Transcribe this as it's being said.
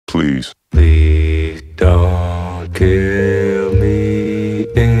Please. Please don't kill me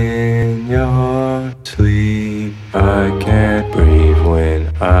in your sleep. I can't breathe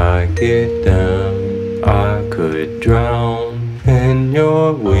when I get down. I could drown in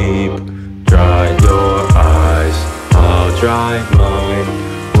your weep. Dry your eyes, I'll dry mine.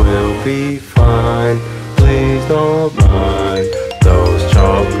 We'll be fine. Please don't mind those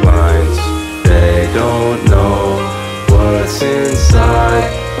chalk lines. They don't know what's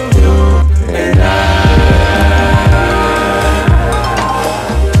inside you and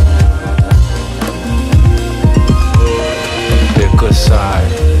Pick a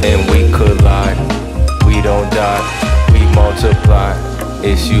side and we collide. We don't die, we multiply.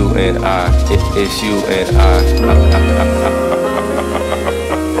 It's you and I, it's you and I.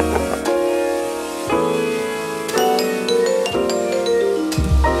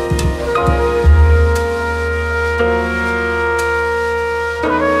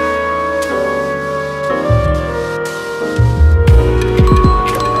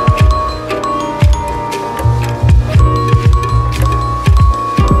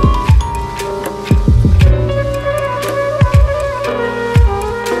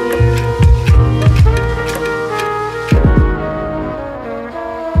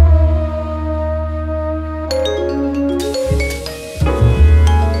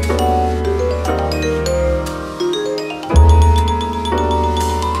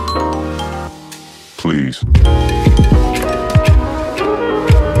 Please.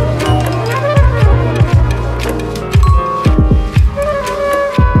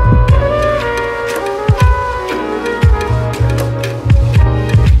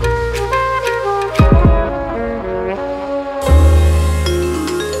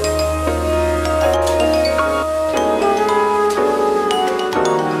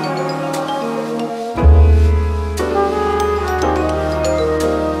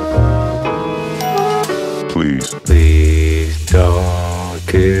 Please. Please don't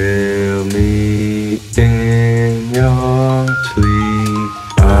kill me in your sleep.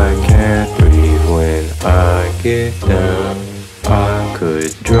 I can't breathe when I get down. I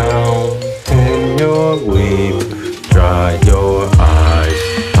could drown in your weep. Dry your eyes,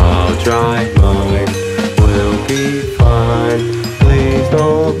 I'll dry mine. We'll be fine. Please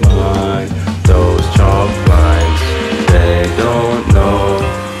don't mind those chalk lines. They don't know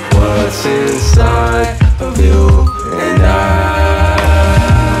what's inside of you and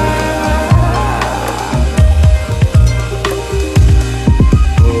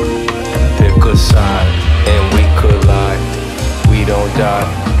Pick a side and we collide. We don't die,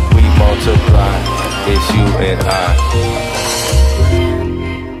 we multiply. It's you and I.